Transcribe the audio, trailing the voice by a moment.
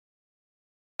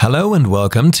Hello and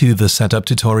welcome to the setup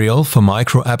tutorial for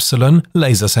Micro-Epsilon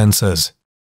laser sensors.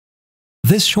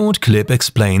 This short clip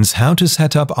explains how to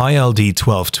set up ILD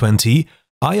 1220,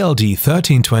 ILD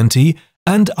 1320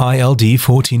 and ILD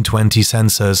 1420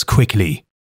 sensors quickly.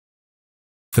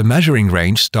 The measuring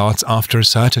range starts after a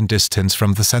certain distance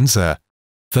from the sensor.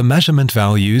 The measurement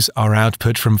values are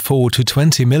output from 4 to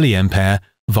 20 mA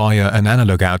via an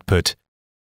analog output.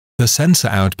 The sensor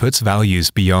outputs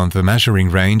values beyond the measuring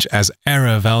range as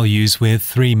error values with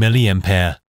 3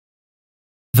 mA.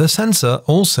 The sensor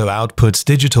also outputs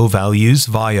digital values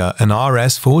via an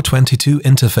RS422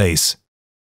 interface.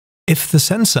 If the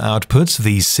sensor outputs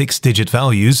these 6-digit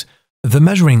values, the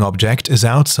measuring object is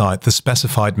outside the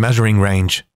specified measuring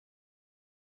range.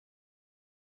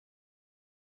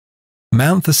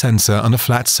 Mount the sensor on a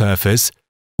flat surface,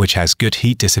 which has good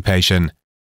heat dissipation.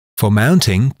 For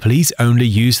mounting, please only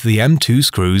use the M2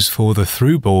 screws for the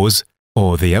through bores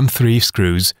or the M3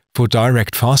 screws for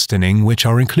direct fastening, which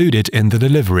are included in the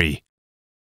delivery.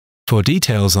 For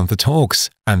details on the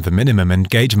torques and the minimum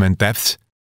engagement depths,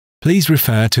 please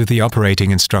refer to the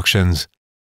operating instructions.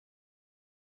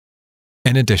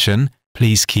 In addition,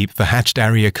 please keep the hatched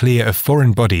area clear of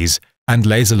foreign bodies and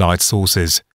laser light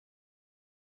sources.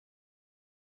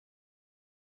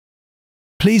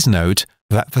 Please note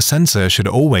that the sensor should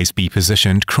always be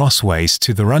positioned crossways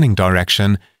to the running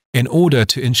direction in order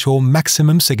to ensure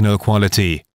maximum signal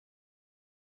quality.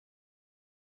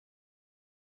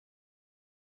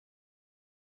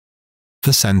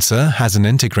 The sensor has an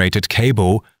integrated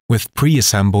cable with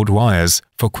pre-assembled wires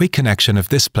for quick connection of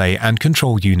display and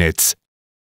control units.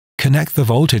 Connect the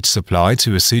voltage supply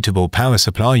to a suitable power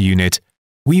supply unit.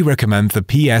 We recommend the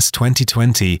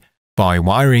PS2020 by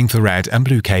wiring the red and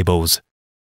blue cables.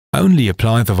 Only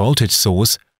apply the voltage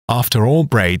source after all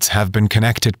braids have been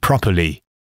connected properly.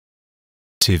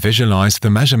 To visualize the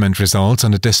measurement results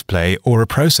on a display or a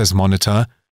process monitor,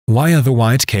 wire the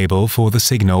white cable for the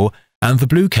signal and the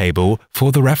blue cable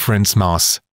for the reference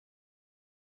mass.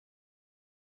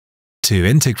 To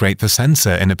integrate the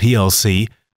sensor in a PLC,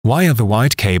 wire the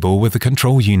white cable with the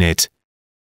control unit.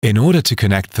 In order to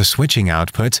connect the switching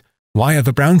output, wire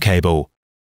the brown cable.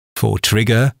 For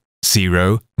trigger,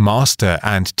 zero, master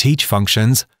and teach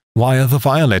functions, wire the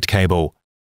violet cable.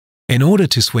 In order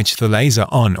to switch the laser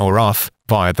on or off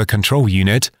via the control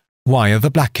unit, wire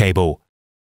the black cable.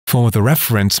 For the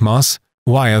reference mass,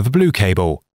 wire the blue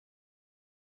cable.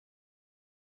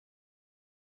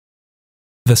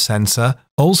 The sensor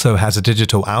also has a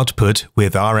digital output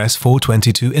with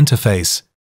RS422 interface.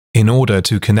 In order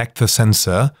to connect the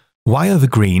sensor, wire the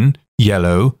green,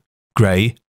 yellow,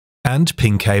 grey and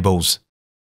pink cables.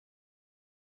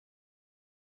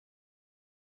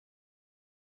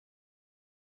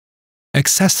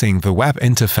 Accessing the web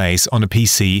interface on a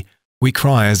PC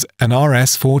requires an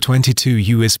RS422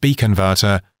 USB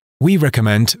converter. We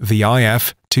recommend the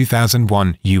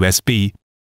IF2001 USB.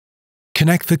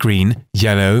 Connect the green,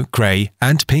 yellow, grey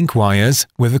and pink wires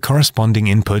with the corresponding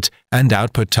input and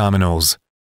output terminals.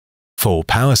 For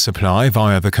power supply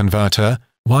via the converter,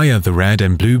 wire the red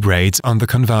and blue braids on the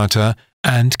converter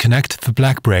and connect the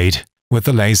black braid with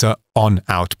the laser on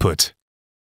output.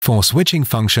 For switching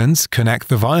functions, connect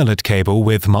the violet cable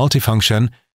with multifunction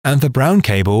and the brown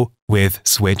cable with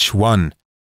switch 1.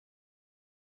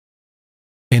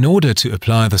 In order to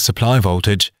apply the supply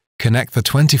voltage, connect the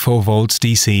 24 volts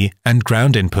DC and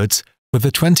ground inputs with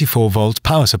the 24 volt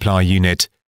power supply unit.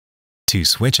 To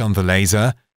switch on the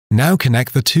laser, now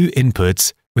connect the two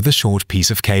inputs with a short piece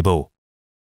of cable.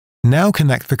 Now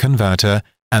connect the converter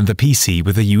and the PC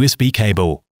with a USB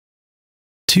cable.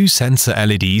 Two sensor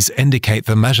LEDs indicate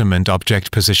the measurement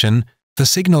object position, the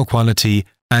signal quality,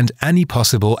 and any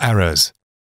possible errors.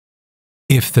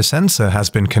 If the sensor has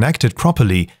been connected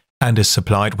properly and is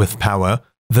supplied with power,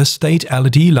 the state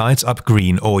LED lights up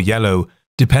green or yellow,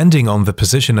 depending on the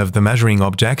position of the measuring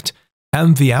object,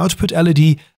 and the output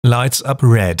LED lights up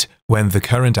red when the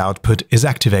current output is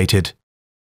activated.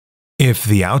 If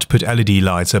the output LED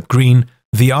lights up green,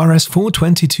 the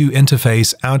RS422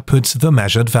 interface outputs the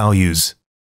measured values.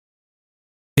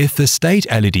 If the state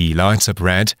LED lights up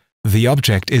red, the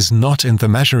object is not in the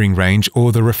measuring range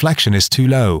or the reflection is too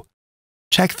low.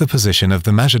 Check the position of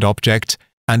the measured object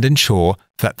and ensure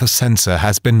that the sensor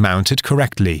has been mounted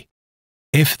correctly.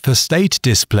 If the state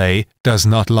display does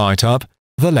not light up,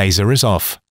 the laser is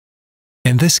off.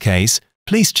 In this case,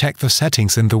 please check the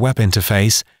settings in the web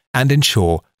interface and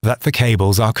ensure that the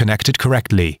cables are connected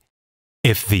correctly.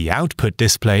 If the output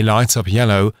display lights up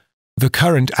yellow, the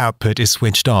current output is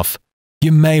switched off.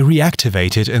 You may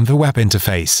reactivate it in the web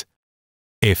interface.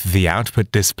 If the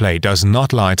output display does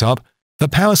not light up, the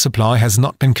power supply has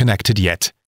not been connected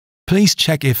yet. Please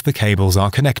check if the cables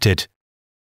are connected.